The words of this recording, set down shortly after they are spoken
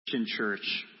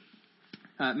Church.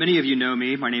 Many of you know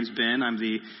me. My name's Ben. I'm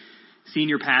the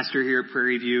senior pastor here at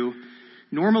Prairie View.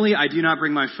 Normally, I do not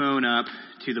bring my phone up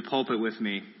to the pulpit with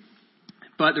me.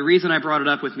 But the reason I brought it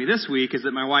up with me this week is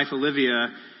that my wife, Olivia,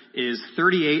 is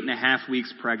 38 and a half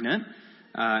weeks pregnant.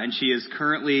 And she is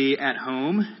currently at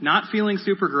home, not feeling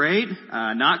super great,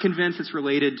 not convinced it's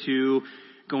related to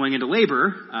going into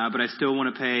labor, but I still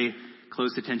want to pay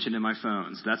close attention to my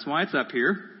phone. So that's why it's up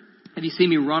here. If you see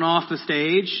me run off the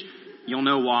stage, you'll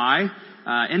know why.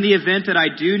 In the event that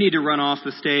I do need to run off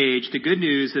the stage, the good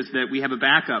news is that we have a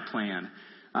backup plan.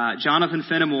 Jonathan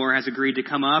Fenimore has agreed to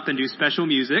come up and do special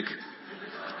music.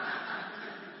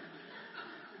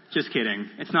 Just kidding.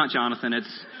 It's not Jonathan.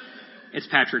 It's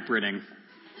Patrick Britting.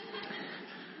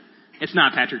 It's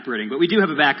not Patrick Britting, but we do have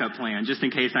a backup plan just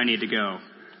in case I need to go.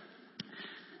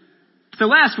 So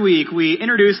last week we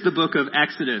introduced the book of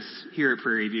Exodus here at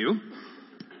Prairie View.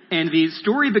 And the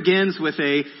story begins with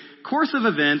a course of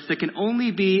events that can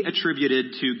only be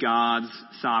attributed to God's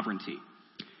sovereignty.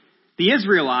 The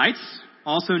Israelites,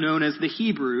 also known as the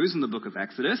Hebrews in the book of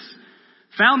Exodus,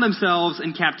 found themselves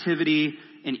in captivity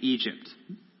in Egypt.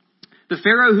 The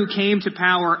Pharaoh who came to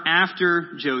power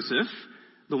after Joseph,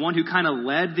 the one who kind of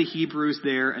led the Hebrews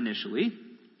there initially,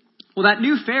 well, that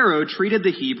new Pharaoh treated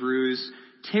the Hebrews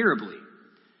terribly.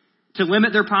 To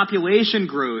limit their population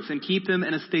growth and keep them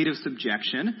in a state of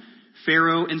subjection,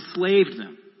 Pharaoh enslaved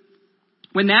them.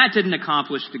 When that didn't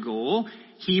accomplish the goal,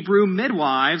 Hebrew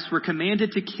midwives were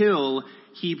commanded to kill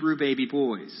Hebrew baby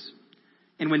boys.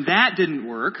 And when that didn't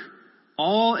work,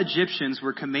 all Egyptians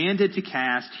were commanded to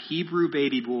cast Hebrew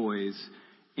baby boys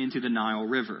into the Nile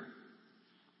River.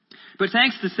 But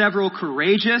thanks to several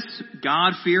courageous,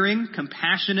 God-fearing,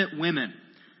 compassionate women,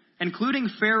 including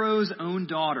Pharaoh's own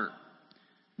daughter,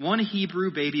 one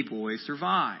Hebrew baby boy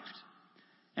survived,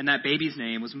 and that baby's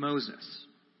name was Moses.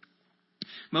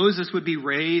 Moses would be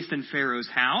raised in Pharaoh's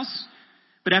house,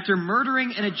 but after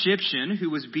murdering an Egyptian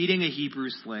who was beating a Hebrew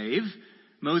slave,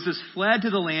 Moses fled to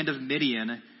the land of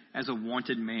Midian as a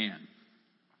wanted man.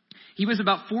 He was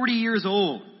about 40 years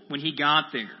old when he got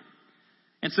there.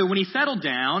 And so when he settled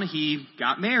down, he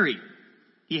got married.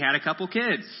 He had a couple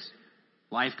kids.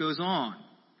 Life goes on.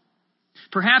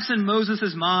 Perhaps in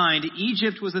Moses' mind,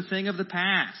 Egypt was a thing of the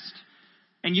past,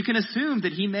 and you can assume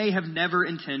that he may have never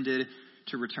intended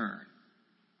to return.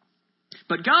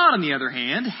 But God, on the other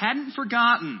hand, hadn't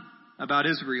forgotten about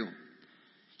Israel.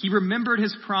 He remembered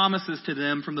his promises to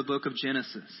them from the book of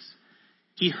Genesis.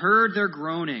 He heard their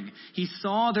groaning, he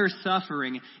saw their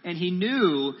suffering, and he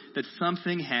knew that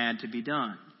something had to be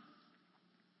done.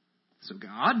 So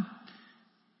God,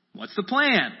 what's the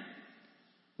plan?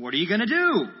 What are you going to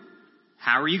do?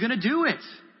 How are you going to do it?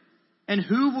 And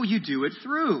who will you do it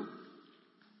through?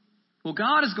 Well,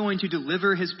 God is going to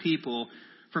deliver his people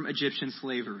from Egyptian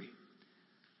slavery.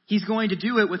 He's going to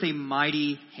do it with a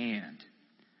mighty hand.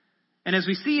 And as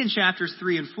we see in chapters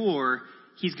 3 and 4,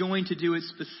 he's going to do it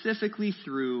specifically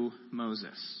through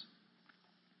Moses.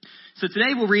 So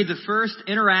today we'll read the first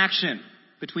interaction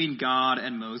between God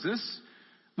and Moses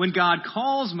when God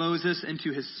calls Moses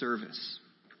into his service.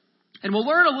 And we'll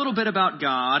learn a little bit about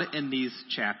God in these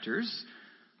chapters.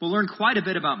 We'll learn quite a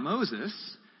bit about Moses.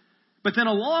 But then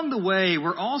along the way,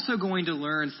 we're also going to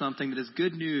learn something that is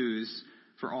good news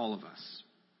for all of us.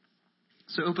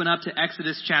 So open up to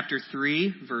Exodus chapter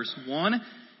 3, verse 1.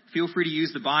 Feel free to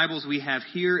use the Bibles we have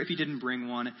here if you didn't bring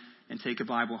one, and take a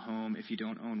Bible home if you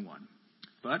don't own one.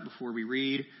 But before we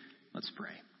read, let's pray.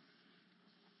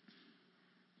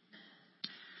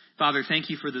 Father, thank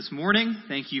you for this morning.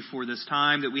 Thank you for this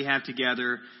time that we have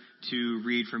together to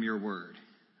read from your word.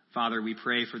 Father, we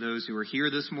pray for those who are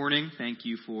here this morning. Thank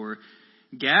you for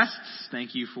guests.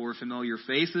 Thank you for familiar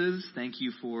faces. Thank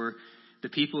you for the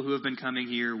people who have been coming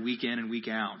here week in and week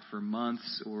out for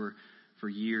months or for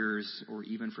years or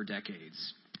even for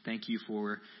decades. Thank you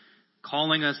for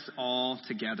calling us all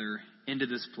together into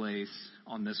this place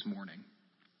on this morning.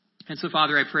 And so,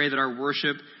 Father, I pray that our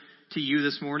worship to you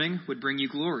this morning would bring you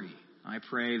glory. I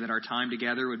pray that our time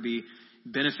together would be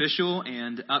beneficial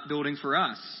and upbuilding for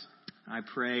us. I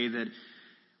pray that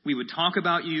we would talk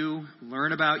about you,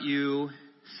 learn about you,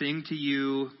 sing to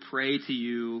you, pray to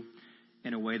you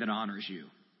in a way that honors you.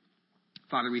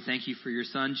 Father, we thank you for your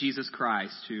Son, Jesus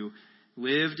Christ, who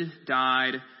lived,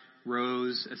 died,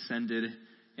 rose, ascended,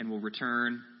 and will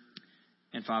return.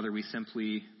 And Father, we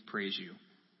simply praise you.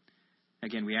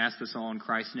 Again, we ask this all in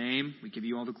Christ's name. We give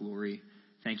you all the glory.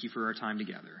 Thank you for our time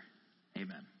together.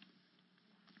 Amen.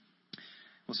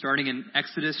 Well, starting in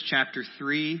Exodus chapter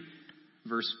 3,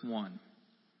 verse 1.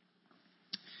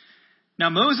 Now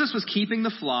Moses was keeping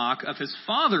the flock of his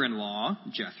father-in-law,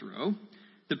 Jethro,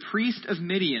 the priest of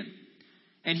Midian.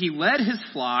 And he led his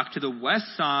flock to the west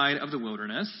side of the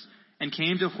wilderness and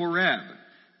came to Horeb,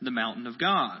 the mountain of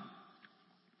God.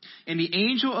 And the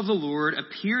angel of the Lord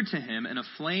appeared to him in a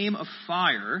flame of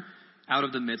fire out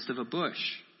of the midst of a bush.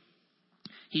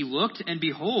 He looked, and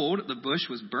behold, the bush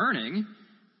was burning,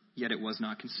 yet it was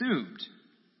not consumed.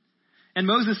 And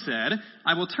Moses said,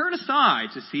 I will turn aside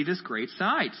to see this great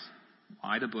sight,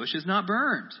 why the bush is not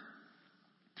burned.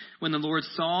 When the Lord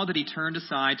saw that he turned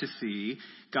aside to see,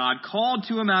 God called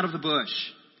to him out of the bush,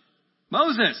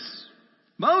 Moses!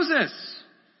 Moses!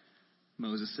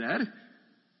 Moses said,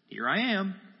 Here I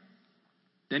am.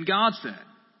 Then God said,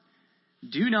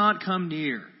 Do not come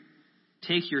near.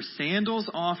 Take your sandals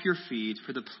off your feet,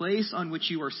 for the place on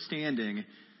which you are standing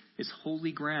is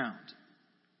holy ground.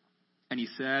 And he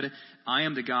said, I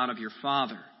am the God of your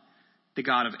father, the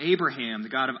God of Abraham, the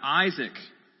God of Isaac,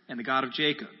 and the God of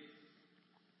Jacob.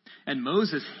 And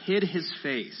Moses hid his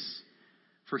face,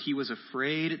 for he was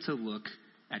afraid to look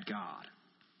at God.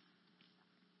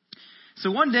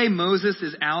 So one day Moses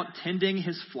is out tending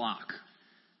his flock,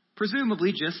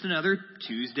 presumably just another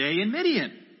Tuesday in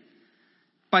Midian.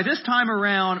 By this time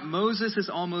around, Moses is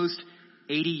almost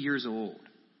 80 years old.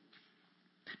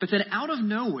 But then out of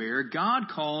nowhere, God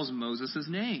calls Moses'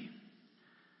 name.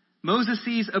 Moses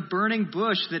sees a burning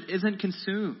bush that isn't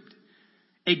consumed.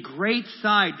 A great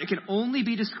sight that can only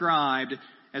be described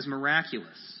as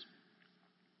miraculous.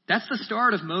 That's the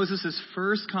start of Moses'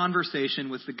 first conversation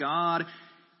with the God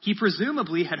he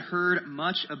presumably had heard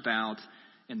much about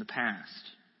in the past.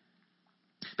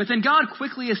 But then God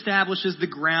quickly establishes the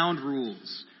ground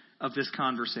rules of this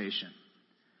conversation.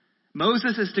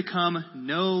 Moses is to come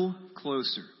no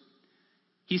closer.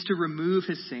 He's to remove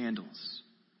his sandals.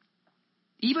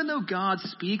 Even though God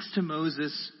speaks to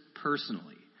Moses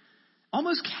personally,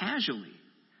 almost casually,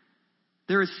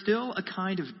 there is still a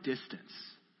kind of distance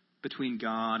between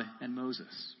God and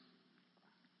Moses.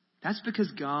 That's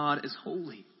because God is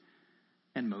holy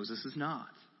and Moses is not.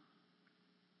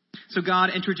 So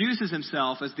God introduces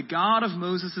himself as the God of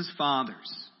Moses'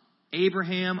 fathers,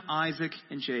 Abraham, Isaac,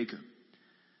 and Jacob.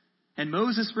 And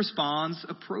Moses responds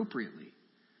appropriately.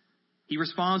 He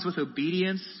responds with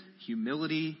obedience,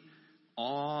 humility,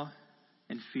 awe,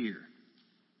 and fear.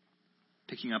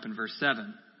 Picking up in verse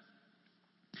 7.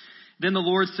 Then the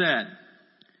Lord said,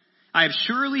 I have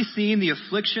surely seen the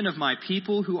affliction of my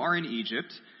people who are in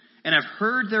Egypt, and have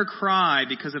heard their cry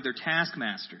because of their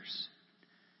taskmasters.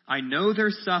 I know their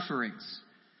sufferings,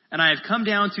 and I have come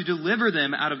down to deliver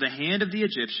them out of the hand of the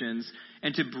Egyptians,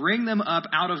 and to bring them up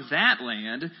out of that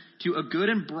land to a good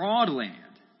and broad land,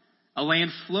 a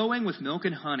land flowing with milk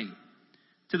and honey,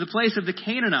 to the place of the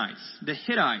Canaanites, the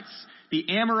Hittites, the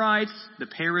Amorites, the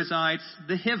Perizzites,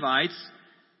 the Hivites,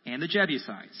 and the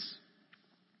Jebusites.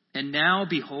 And now,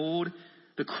 behold,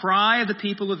 the cry of the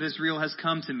people of Israel has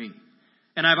come to me,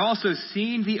 and I've also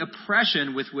seen the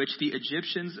oppression with which the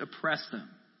Egyptians oppress them.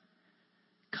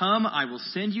 Come, I will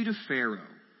send you to Pharaoh,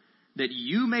 that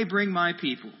you may bring my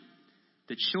people,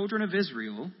 the children of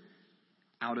Israel,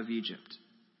 out of Egypt.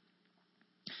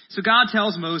 So God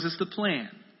tells Moses the plan.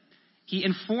 He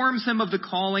informs him of the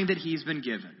calling that he's been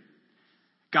given.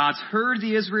 God's heard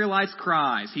the Israelites'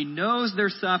 cries. He knows their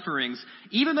sufferings,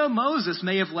 even though Moses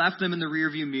may have left them in the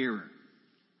rearview mirror.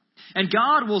 And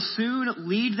God will soon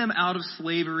lead them out of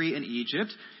slavery in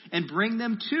Egypt and bring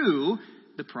them to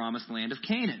the promised land of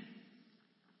Canaan.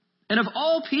 And of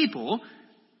all people,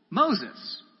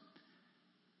 Moses,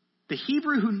 the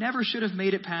Hebrew who never should have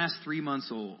made it past 3 months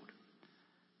old,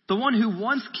 the one who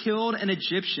once killed an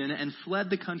Egyptian and fled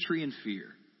the country in fear,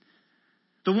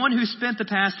 the one who spent the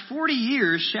past 40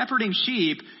 years shepherding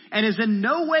sheep and is in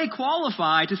no way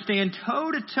qualified to stand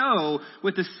toe-to-toe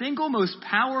with the single most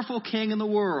powerful king in the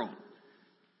world.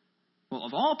 Well,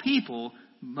 of all people,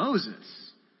 Moses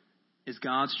is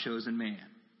God's chosen man.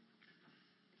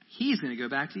 He's going to go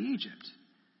back to Egypt.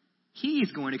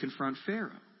 He's going to confront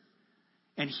Pharaoh.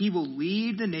 And he will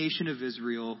lead the nation of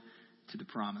Israel to the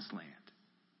promised land.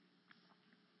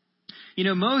 You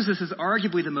know, Moses is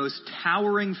arguably the most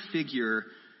towering figure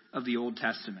of the Old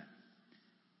Testament.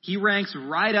 He ranks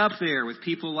right up there with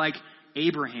people like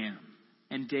Abraham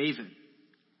and David.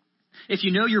 If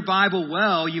you know your Bible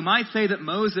well, you might say that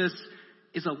Moses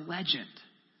is a legend.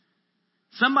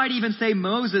 Some might even say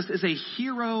Moses is a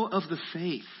hero of the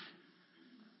faith.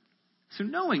 So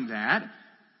knowing that,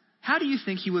 how do you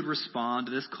think he would respond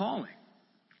to this calling?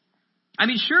 I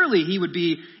mean, surely he would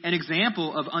be an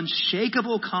example of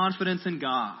unshakable confidence in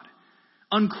God,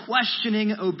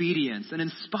 unquestioning obedience, and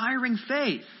inspiring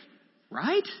faith,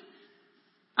 right?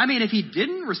 I mean, if he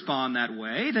didn't respond that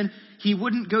way, then he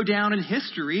wouldn't go down in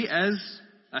history as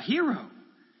a hero.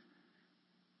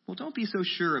 Well, don't be so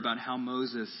sure about how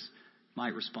Moses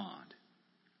might respond.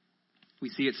 We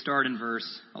see it start in verse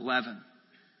 11.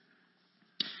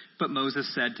 But Moses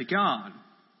said to God,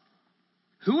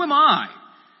 "Who am I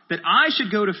that I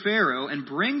should go to Pharaoh and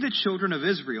bring the children of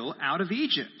Israel out of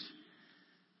Egypt?"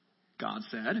 God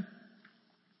said,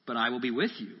 "But I will be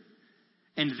with you,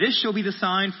 and this shall be the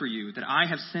sign for you that I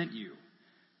have sent you.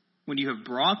 When you have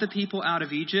brought the people out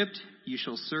of Egypt, you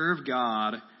shall serve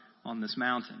God on this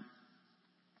mountain."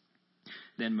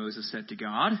 Then Moses said to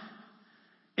God,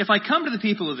 "If I come to the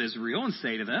people of Israel and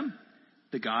say to them,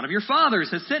 'The God of your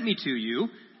fathers has sent me to you,'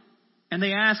 and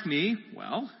they ask me,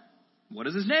 'Well, what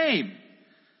is his name?'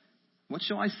 what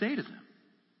shall I say to them?"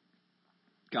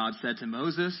 God said to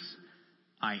Moses,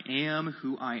 "I am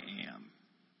who I am."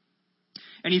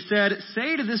 And he said,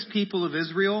 "Say to this people of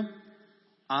Israel,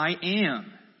 'I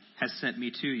am has sent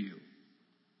me to you.'"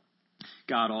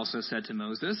 God also said to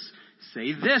Moses,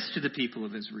 "Say this to the people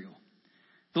of Israel,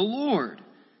 'The Lord,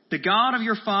 the God of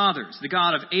your fathers, the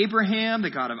God of Abraham, the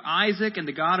God of Isaac, and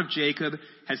the God of Jacob,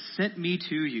 has sent me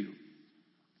to you.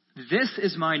 This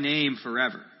is my name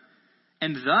forever,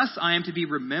 and thus I am to be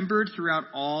remembered throughout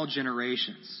all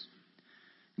generations.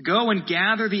 Go and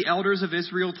gather the elders of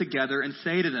Israel together and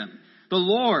say to them, 'The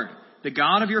Lord, the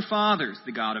God of your fathers,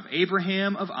 the God of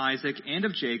Abraham, of Isaac, and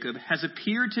of Jacob, has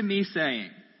appeared to me,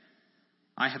 saying,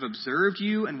 I have observed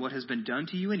you and what has been done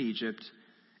to you in Egypt,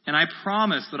 and I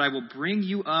promise that I will bring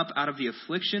you up out of the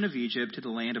affliction of Egypt to the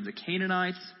land of the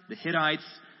Canaanites, the Hittites,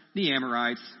 the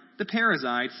Amorites, the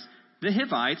Perizzites, the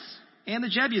Hivites, and the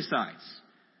Jebusites,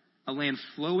 a land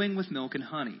flowing with milk and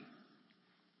honey.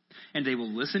 And they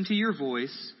will listen to your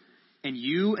voice, and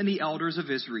you and the elders of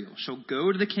Israel shall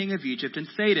go to the king of Egypt and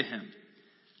say to him,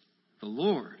 The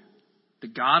Lord, the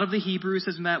God of the Hebrews,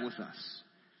 has met with us.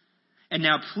 And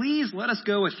now please let us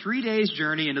go a 3 days'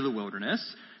 journey into the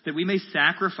wilderness, that we may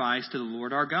sacrifice to the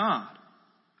Lord our God.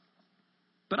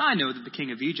 But I know that the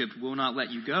king of Egypt will not let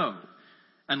you go,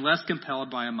 unless compelled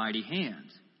by a mighty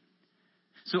hand.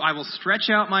 So I will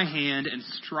stretch out my hand and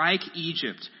strike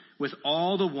Egypt with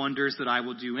all the wonders that I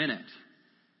will do in it.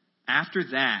 After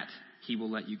that, he will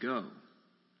let you go.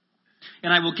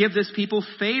 And I will give this people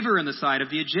favor in the sight of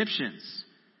the Egyptians.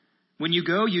 When you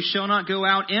go, you shall not go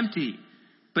out empty,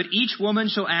 but each woman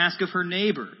shall ask of her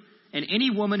neighbor, and any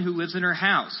woman who lives in her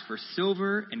house, for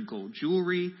silver and gold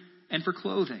jewelry and for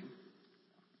clothing.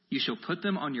 You shall put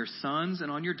them on your sons and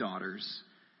on your daughters,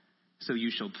 so you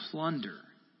shall plunder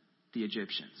the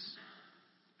Egyptians.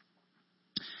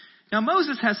 Now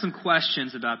Moses has some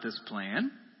questions about this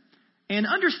plan, and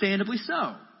understandably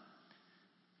so.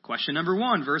 Question number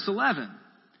 1, verse 11.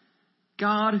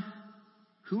 God,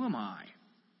 who am I?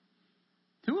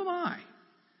 Who am I?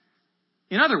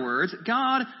 In other words,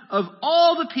 God, of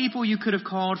all the people you could have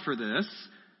called for this,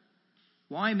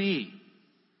 why me?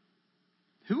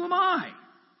 Who am I?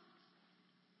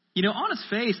 You know, on its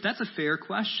face, that's a fair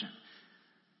question.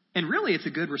 And really, it's a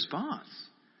good response.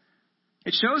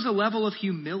 It shows a level of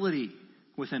humility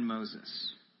within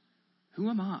Moses. Who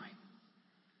am I?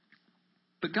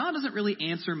 But God doesn't really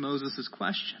answer Moses'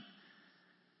 question.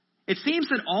 It seems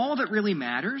that all that really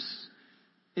matters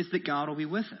is that God will be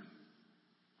with him.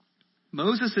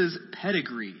 Moses'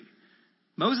 pedigree,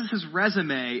 Moses'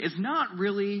 resume is not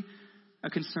really a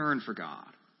concern for God.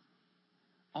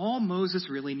 All Moses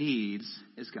really needs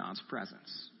is God's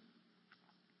presence.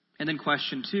 And then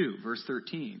question 2, verse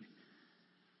 13.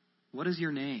 What is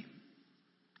your name?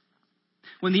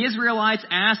 When the Israelites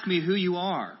ask me who you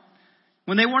are,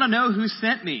 when they want to know who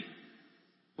sent me,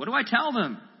 what do I tell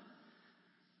them?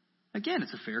 Again,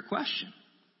 it's a fair question.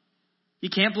 You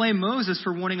can't blame Moses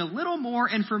for wanting a little more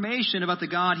information about the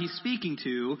God he's speaking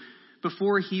to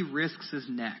before he risks his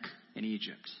neck in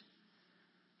Egypt.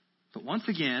 But once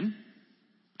again,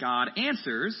 God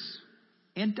answers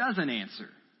and doesn't answer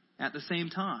at the same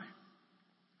time.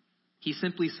 He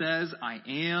simply says, I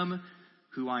am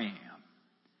who I am.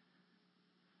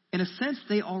 In a sense,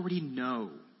 they already know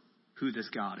who this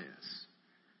God is.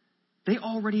 They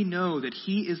already know that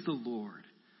he is the Lord,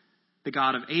 the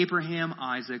God of Abraham,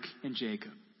 Isaac, and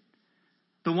Jacob.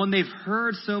 The one they've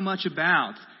heard so much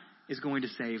about is going to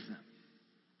save them.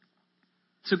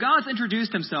 So God's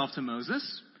introduced himself to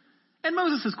Moses, and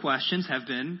Moses' questions have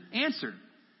been answered.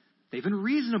 They've been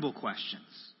reasonable questions.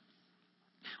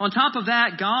 On top of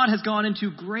that, God has gone into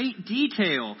great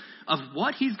detail of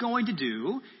what he's going to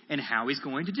do and how he's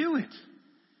going to do it.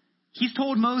 He's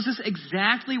told Moses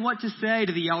exactly what to say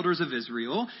to the elders of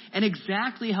Israel and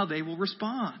exactly how they will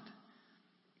respond.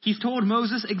 He's told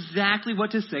Moses exactly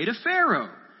what to say to Pharaoh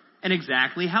and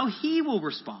exactly how he will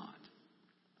respond.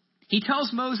 He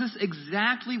tells Moses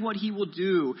exactly what he will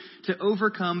do to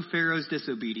overcome Pharaoh's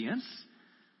disobedience.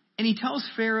 And he tells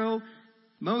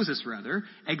Moses,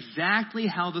 exactly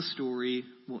how the story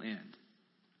will end.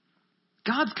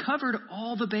 God's covered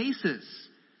all the bases.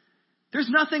 There's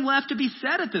nothing left to be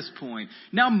said at this point.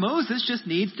 Now Moses just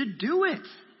needs to do it.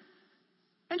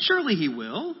 And surely he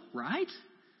will, right?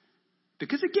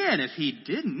 Because again, if he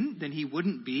didn't, then he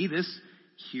wouldn't be this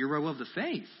hero of the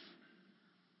faith.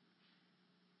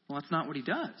 Well, that's not what he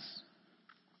does.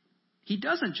 He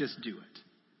doesn't just do it.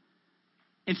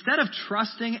 Instead of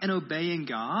trusting and obeying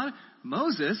God,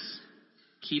 Moses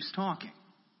keeps talking.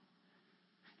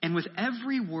 And with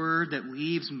every word that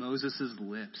leaves Moses'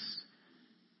 lips,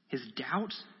 his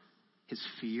doubt, his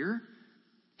fear,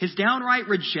 his downright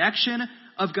rejection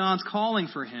of God's calling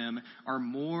for him are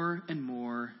more and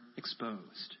more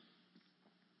exposed.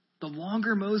 The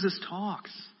longer Moses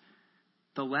talks,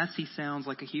 the less he sounds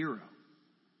like a hero.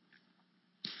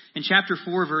 In chapter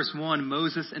 4, verse 1,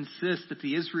 Moses insists that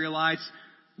the Israelites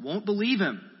won't believe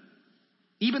him,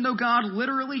 even though God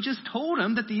literally just told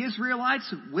him that the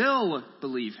Israelites will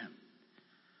believe him.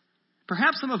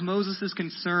 Perhaps some of Moses'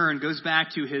 concern goes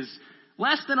back to his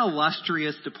less than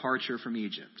illustrious departure from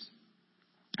Egypt.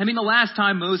 I mean, the last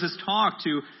time Moses talked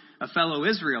to a fellow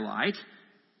Israelite,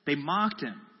 they mocked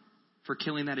him for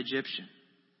killing that Egyptian.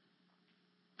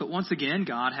 But once again,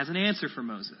 God has an answer for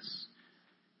Moses.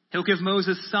 He'll give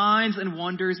Moses signs and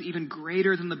wonders even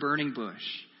greater than the burning bush.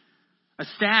 A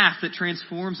staff that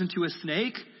transforms into a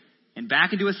snake and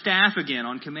back into a staff again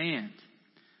on command.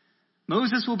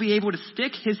 Moses will be able to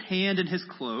stick his hand in his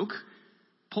cloak,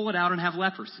 pull it out and have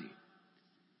leprosy.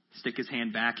 Stick his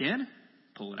hand back in,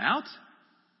 pull it out,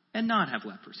 and not have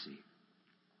leprosy.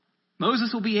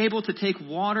 Moses will be able to take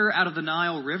water out of the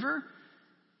Nile River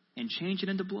and change it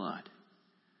into blood.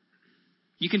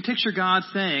 You can picture God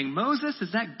saying, Moses,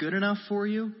 is that good enough for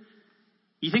you?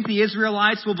 You think the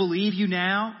Israelites will believe you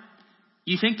now?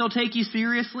 You think they'll take you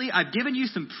seriously? I've given you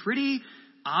some pretty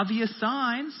obvious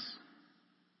signs.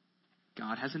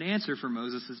 God has an answer for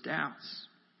Moses' doubts.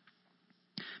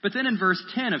 But then in verse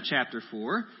 10 of chapter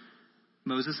 4,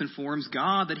 Moses informs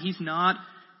God that he's not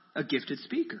a gifted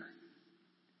speaker.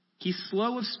 He's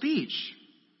slow of speech,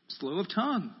 slow of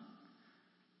tongue.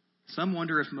 Some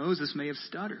wonder if Moses may have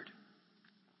stuttered.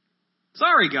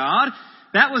 Sorry, God,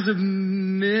 that was a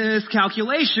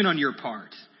miscalculation on your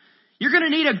part. You're going to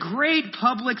need a great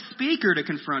public speaker to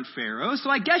confront Pharaoh, so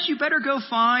I guess you better go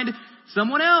find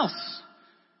someone else.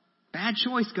 Bad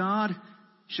choice, God.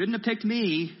 Shouldn't have picked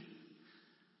me.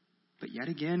 But yet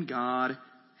again, God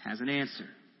has an answer.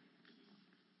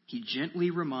 He gently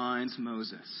reminds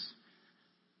Moses,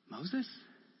 Moses,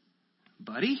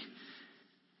 buddy,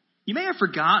 you may have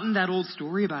forgotten that old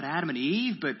story about Adam and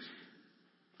Eve, but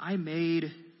I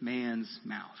made man's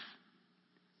mouth.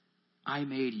 I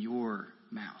made your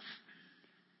mouth.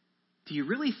 Do you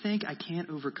really think I can't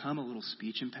overcome a little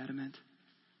speech impediment?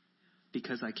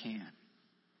 Because I can.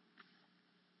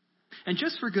 And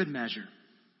just for good measure,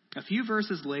 a few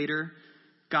verses later,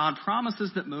 God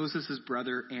promises that Moses'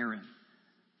 brother Aaron,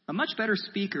 a much better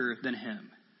speaker than him,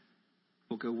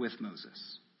 will go with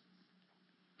Moses.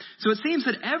 So it seems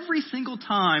that every single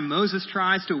time Moses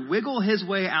tries to wiggle his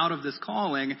way out of this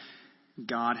calling,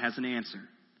 God has an answer.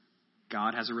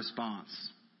 God has a response.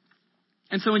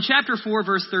 And so in chapter 4,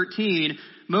 verse 13,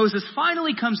 Moses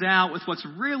finally comes out with what's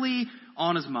really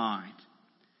on his mind.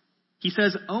 He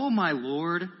says, "Oh, my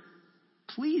Lord,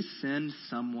 please send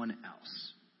someone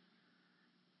else."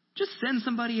 Just send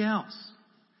somebody else.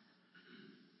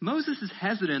 Moses'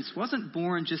 hesitance wasn't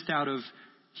born just out of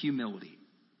humility,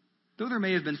 though there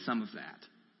may have been some of that.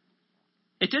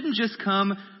 It didn't just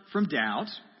come from doubt.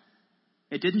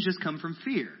 It didn't just come from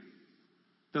fear,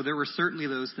 though there were certainly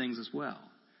those things as well.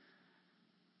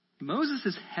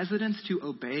 Moses' hesitance to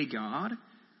obey God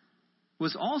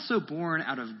was also born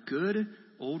out of good,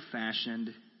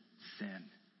 old-fashioned sin.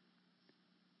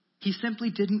 He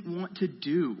simply didn't want to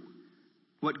do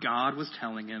what God was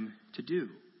telling him to do.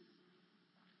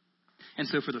 And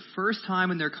so for the first time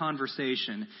in their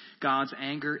conversation, God's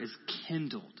anger is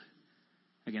kindled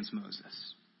against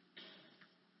Moses.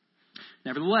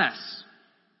 Nevertheless,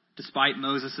 despite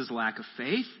Moses' lack of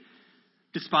faith,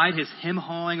 despite his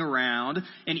him-hawing around,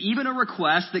 and even a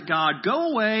request that God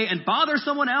go away and bother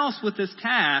someone else with this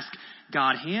task,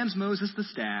 God hands Moses the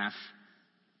staff,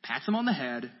 pats him on the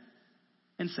head,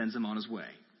 and sends him on his way.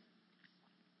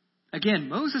 Again,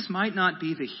 Moses might not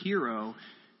be the hero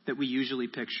that we usually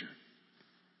picture,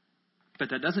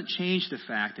 but that doesn't change the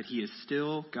fact that he is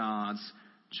still God's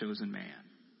chosen man.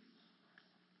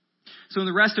 So in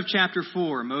the rest of chapter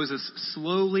 4, Moses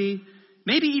slowly,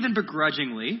 maybe even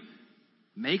begrudgingly,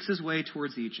 makes his way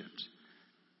towards Egypt.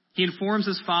 He informs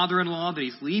his father-in-law that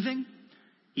he's leaving.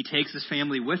 He takes his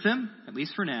family with him, at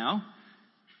least for now,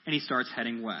 and he starts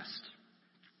heading west.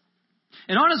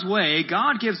 And on his way,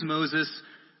 God gives Moses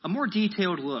a more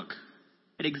detailed look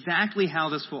at exactly how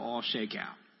this will all shake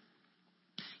out.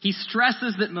 He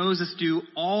stresses that Moses do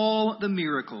all the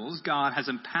miracles God has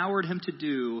empowered him to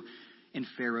do in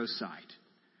Pharaoh's sight.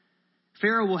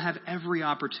 Pharaoh will have every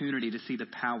opportunity to see the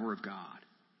power of God.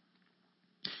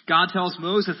 God tells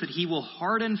Moses that he will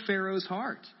harden Pharaoh's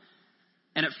heart.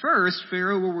 And at first,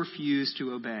 Pharaoh will refuse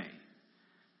to obey.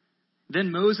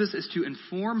 Then Moses is to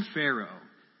inform Pharaoh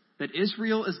that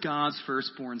Israel is God's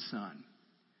firstborn son.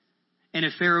 And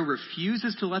if Pharaoh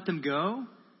refuses to let them go,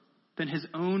 then his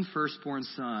own firstborn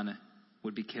son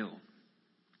would be killed.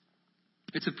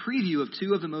 It's a preview of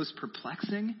two of the most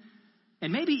perplexing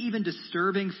and maybe even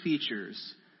disturbing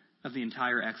features of the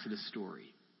entire Exodus story.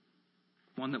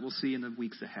 One that we'll see in the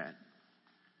weeks ahead.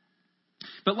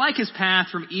 But like his path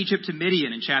from Egypt to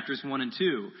Midian in chapters 1 and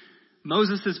 2,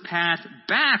 Moses' path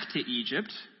back to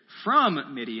Egypt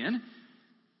from Midian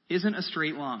isn't a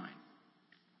straight line.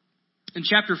 In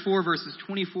chapter 4, verses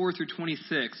 24 through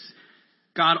 26,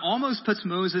 God almost puts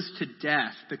Moses to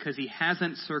death because he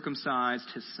hasn't circumcised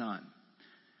his son.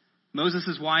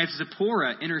 Moses' wife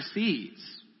Zipporah intercedes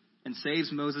and saves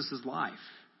Moses' life.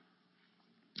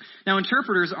 Now,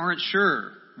 interpreters aren't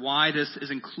sure why this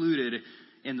is included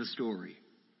in the story.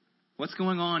 What's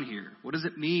going on here? What does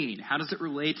it mean? How does it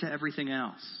relate to everything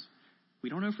else? We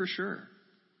don't know for sure.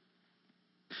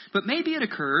 But maybe it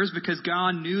occurs because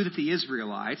God knew that the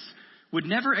Israelites would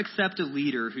never accept a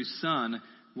leader whose son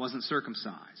wasn't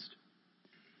circumcised.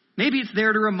 Maybe it's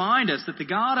there to remind us that the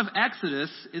God of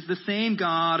Exodus is the same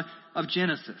God of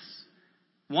Genesis,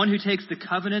 one who takes the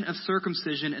covenant of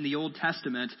circumcision in the Old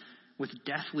Testament with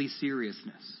deathly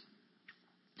seriousness.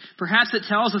 Perhaps it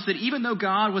tells us that even though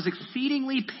God was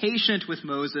exceedingly patient with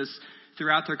Moses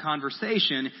throughout their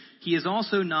conversation, he is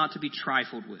also not to be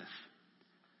trifled with.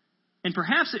 And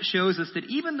perhaps it shows us that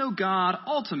even though God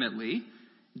ultimately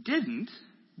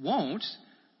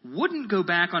wouldn't go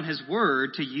back on his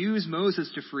word to use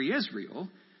Moses to free Israel,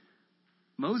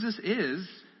 Moses is,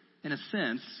 in a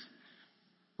sense,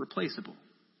 replaceable.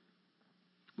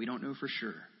 We don't know for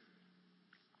sure.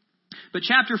 But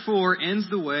chapter 4 ends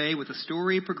the way with a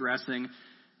story progressing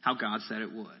how God said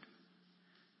it would.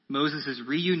 Moses is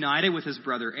reunited with his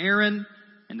brother Aaron,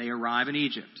 and they arrive in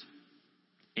Egypt.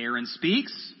 Aaron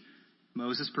speaks,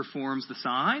 Moses performs the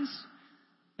signs,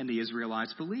 and the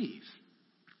Israelites believe.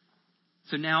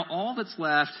 So now all that's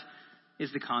left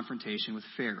is the confrontation with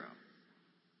Pharaoh.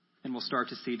 And we'll start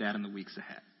to see that in the weeks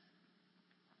ahead.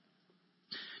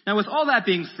 Now, with all that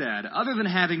being said, other than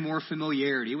having more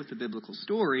familiarity with the biblical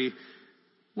story,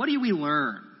 what do we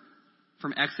learn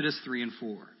from Exodus 3 and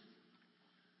 4?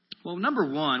 Well,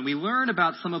 number one, we learn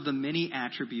about some of the many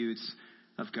attributes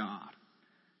of God.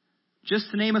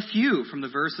 Just to name a few from the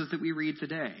verses that we read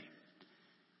today,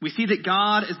 we see that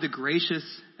God is the gracious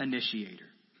initiator.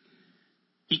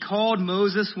 He called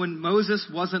Moses when Moses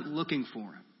wasn't looking for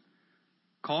him,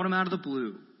 called him out of the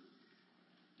blue.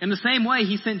 In the same way,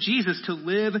 he sent Jesus to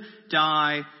live,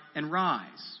 die, and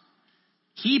rise.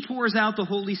 He pours out the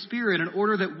Holy Spirit in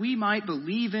order that we might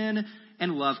believe in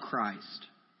and love Christ.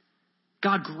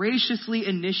 God graciously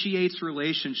initiates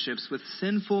relationships with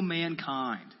sinful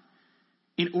mankind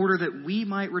in order that we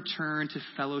might return to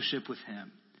fellowship with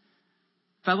him.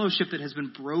 Fellowship that has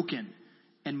been broken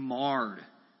and marred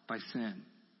by sin.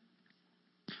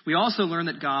 We also learn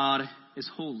that God is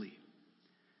holy.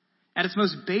 At its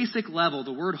most basic level,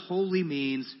 the word holy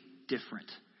means different.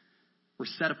 We're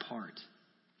set apart.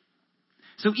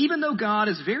 So even though God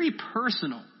is very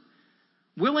personal,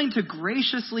 willing to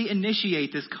graciously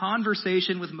initiate this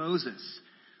conversation with Moses,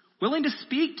 willing to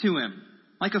speak to him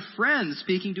like a friend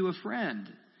speaking to a friend,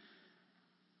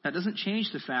 that doesn't change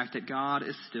the fact that God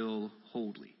is still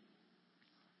holy.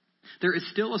 There is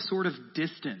still a sort of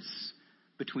distance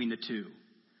between the two.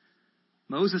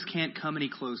 Moses can't come any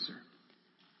closer.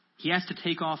 He has to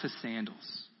take off his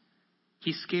sandals.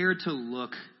 He's scared to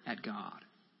look at God.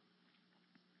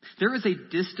 There is a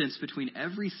distance between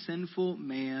every sinful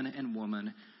man and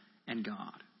woman and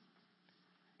God.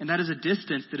 And that is a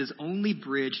distance that is only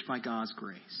bridged by God's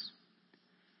grace.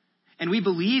 And we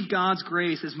believe God's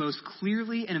grace is most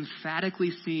clearly and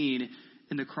emphatically seen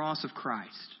in the cross of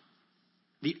Christ,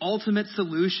 the ultimate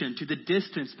solution to the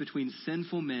distance between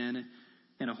sinful men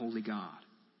and a holy God.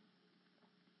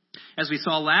 As we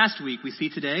saw last week, we see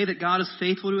today that God is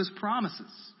faithful to his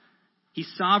promises.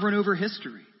 He's sovereign over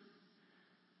history.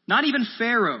 Not even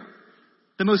Pharaoh,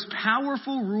 The most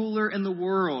powerful ruler in the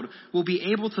world will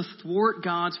be able to thwart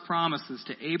God's promises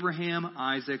to Abraham,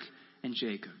 Isaac, and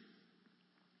Jacob.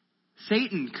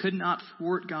 Satan could not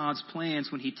thwart God's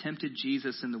plans when he tempted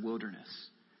Jesus in the wilderness.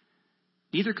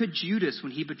 Neither could Judas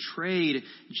when he betrayed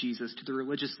Jesus to the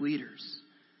religious leaders.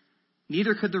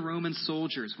 Neither could the Roman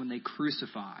soldiers when they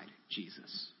crucified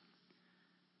Jesus.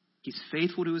 He's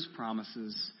faithful to his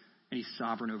promises, and he's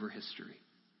sovereign over history.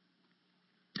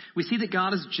 We see that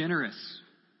God is generous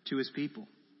to his people.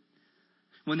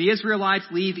 When the Israelites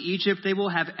leave Egypt, they will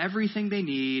have everything they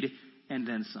need and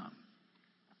then some.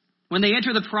 When they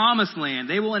enter the promised land,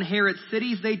 they will inherit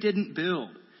cities they didn't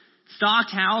build,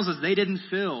 stocked houses they didn't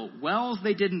fill, wells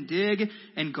they didn't dig,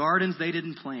 and gardens they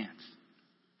didn't plant.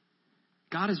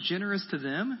 God is generous to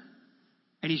them,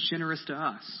 and he's generous to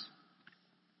us.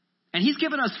 And he's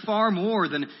given us far more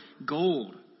than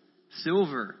gold,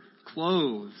 silver,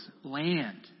 clothes,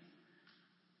 land.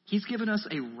 He's given us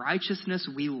a righteousness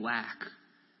we lack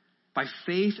by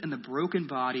faith in the broken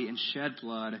body and shed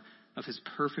blood of his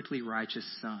perfectly righteous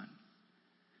Son,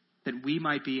 that we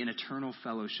might be in eternal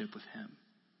fellowship with him.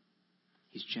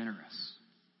 He's generous.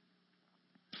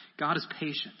 God is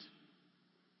patient.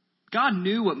 God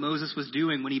knew what Moses was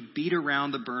doing when he beat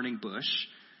around the burning bush,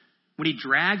 when he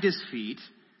dragged his feet,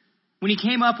 when he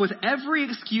came up with every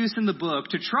excuse in the book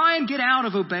to try and get out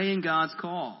of obeying God's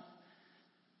call.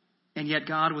 And yet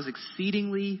God was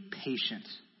exceedingly patient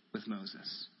with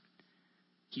Moses.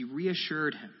 He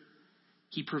reassured him.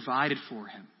 He provided for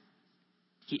him.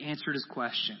 He answered his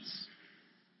questions.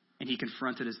 And he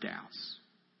confronted his doubts.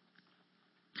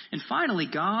 And finally,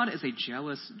 God is a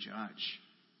jealous judge.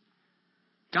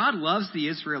 God loves the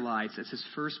Israelites as his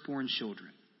firstborn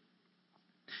children.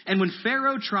 And when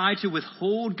Pharaoh tried to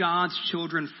withhold God's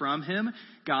children from him,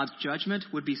 God's judgment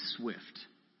would be swift.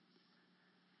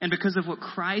 And because of what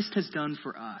Christ has done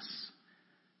for us,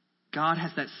 God has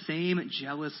that same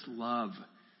jealous love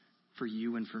for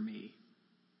you and for me.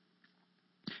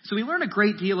 So we learn a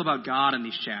great deal about God in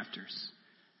these chapters,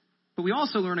 but we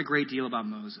also learn a great deal about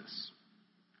Moses.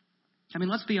 I mean,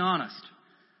 let's be honest.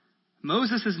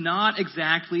 Moses is not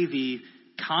exactly the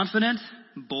confident,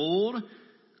 bold,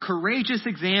 courageous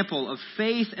example of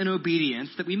faith and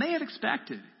obedience that we may have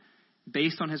expected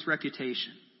based on his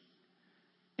reputation.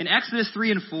 In Exodus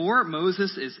 3 and 4,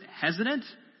 Moses is hesitant,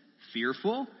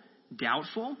 fearful,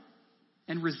 doubtful,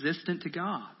 and resistant to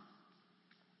God.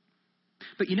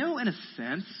 But in a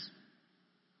sense,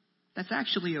 that's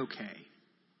actually okay.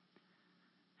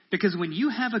 Because when you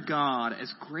have a God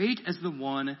as great as the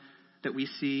one that we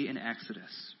see in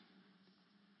Exodus,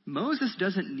 Moses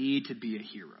doesn't need to be a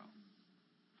hero.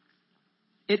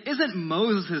 It isn't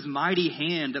Moses' mighty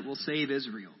hand that will save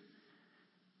Israel.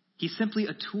 He's simply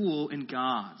a tool in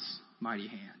God's mighty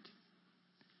hand.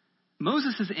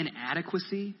 Moses'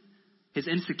 inadequacy, his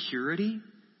insecurity,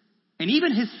 and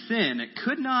even his sin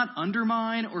could not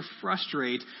undermine or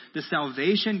frustrate the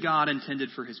salvation God intended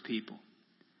for his people.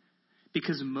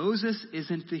 Because Moses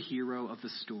isn't the hero of the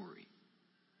story.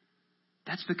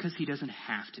 That's because he doesn't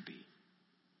have to be.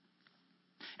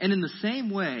 And in the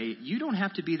same way, you don't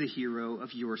have to be the hero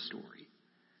of your story.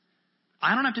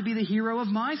 I don't have to be the hero of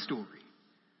my story.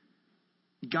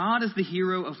 God is the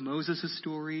hero of Moses'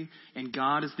 story, and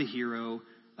God is the hero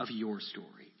of your story.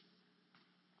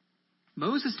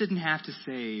 Moses didn't have to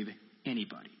save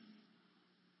anybody.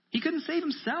 He couldn't save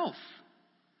himself.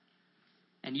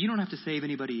 And you don't have to save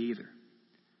anybody either.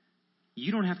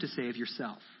 You don't have to save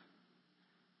yourself.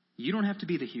 You don't have to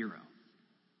be the hero.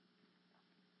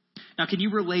 Now, can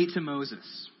you relate to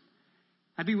Moses?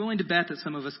 I'd be willing to bet that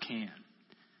some of us can.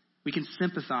 We can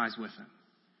sympathize with him.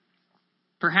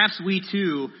 Perhaps we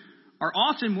too are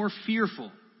often more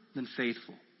fearful than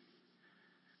faithful.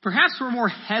 Perhaps we're more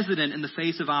hesitant in the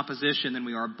face of opposition than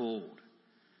we are bold.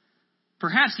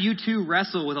 Perhaps you too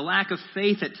wrestle with a lack of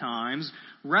faith at times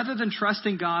rather than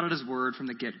trusting God at his word from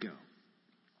the get-go.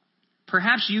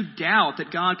 Perhaps you doubt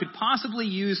that God could possibly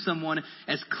use someone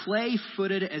as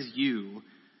clay-footed as you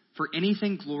for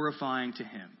anything glorifying to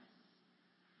him.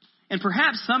 And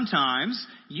perhaps sometimes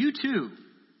you too,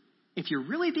 if you're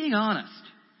really being honest,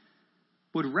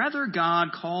 would rather God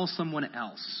call someone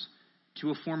else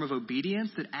to a form of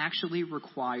obedience that actually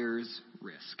requires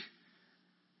risk,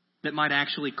 that might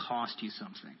actually cost you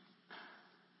something.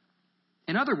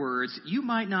 In other words, you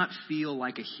might not feel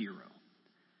like a hero,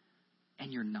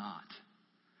 and you're not.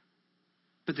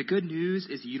 But the good news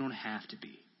is you don't have to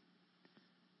be.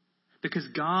 Because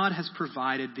God has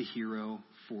provided the hero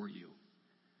for you.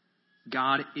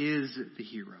 God is the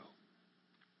hero.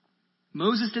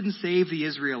 Moses didn't save the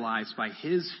Israelites by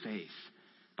his faith,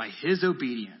 by his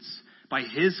obedience, by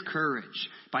his courage,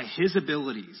 by his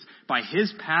abilities, by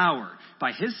his power,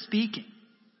 by his speaking.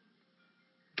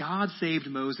 God saved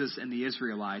Moses and the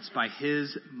Israelites by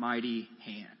his mighty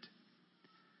hand.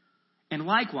 And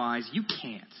likewise, you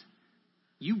can't.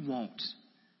 You won't.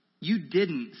 You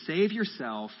didn't save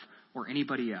yourself or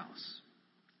anybody else.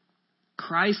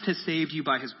 Christ has saved you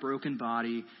by his broken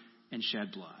body and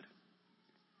shed blood.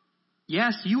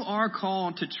 Yes, you are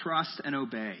called to trust and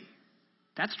obey.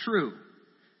 That's true.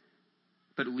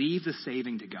 But leave the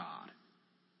saving to God.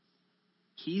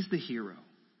 He's the hero.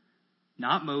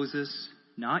 Not Moses,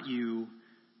 not you,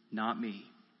 not me.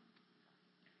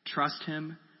 Trust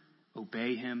him,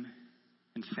 obey him,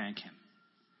 and thank him.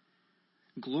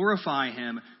 Glorify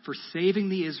him for saving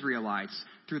the Israelites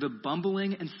through the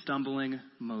bumbling and stumbling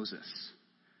Moses.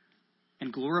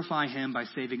 And glorify him by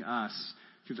saving us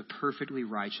through the perfectly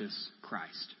righteous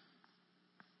Christ.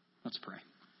 Let's pray.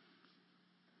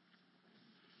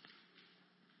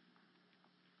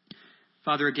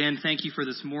 Father, again, thank you for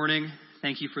this morning.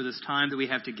 Thank you for this time that we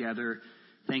have together.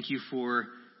 Thank you for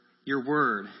your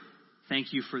word.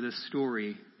 Thank you for this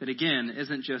story that, again,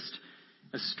 isn't just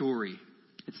a story.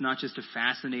 It's not just a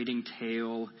fascinating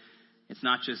tale. It's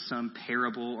not just some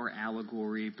parable or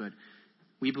allegory, but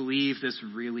we believe this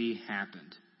really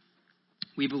happened.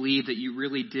 We believe that you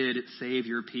really did save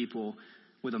your people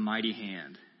with a mighty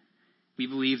hand. We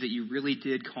believe that you really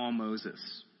did call Moses.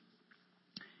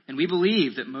 And we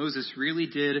believe that Moses really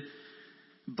did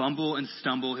bumble and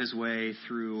stumble his way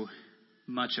through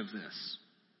much of this.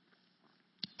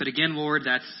 But again, Lord,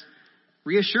 that's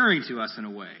reassuring to us in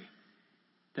a way.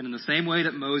 That in the same way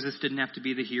that Moses didn't have to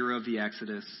be the hero of the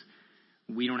Exodus,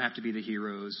 we don't have to be the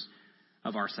heroes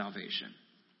of our salvation.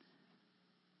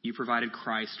 You provided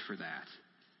Christ for that.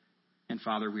 And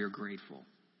Father, we are grateful.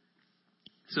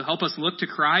 So help us look to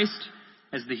Christ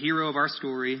as the hero of our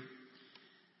story,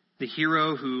 the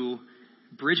hero who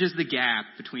bridges the gap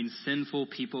between sinful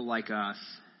people like us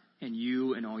and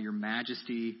you and all your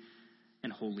majesty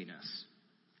and holiness.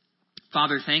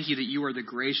 Father, thank you that you are the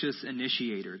gracious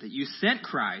initiator, that you sent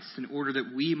Christ in order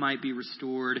that we might be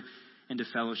restored into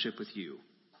fellowship with you.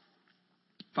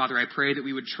 Father, I pray that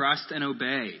we would trust and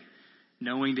obey,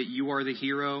 knowing that you are the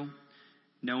hero,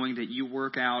 knowing that you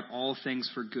work out all things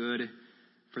for good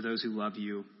for those who love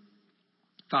you.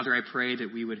 Father, I pray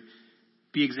that we would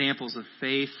be examples of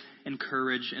faith and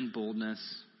courage and boldness,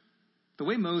 the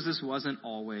way Moses wasn't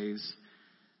always,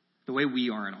 the way we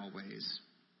aren't always.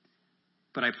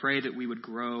 But I pray that we would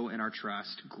grow in our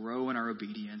trust, grow in our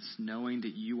obedience, knowing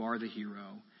that you are the hero,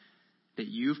 that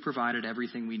you've provided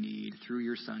everything we need through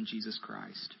your Son, Jesus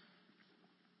Christ.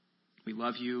 We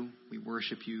love you, we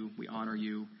worship you, we honor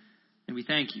you, and we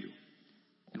thank you.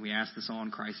 And we ask this all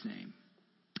in Christ's name.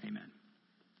 Amen.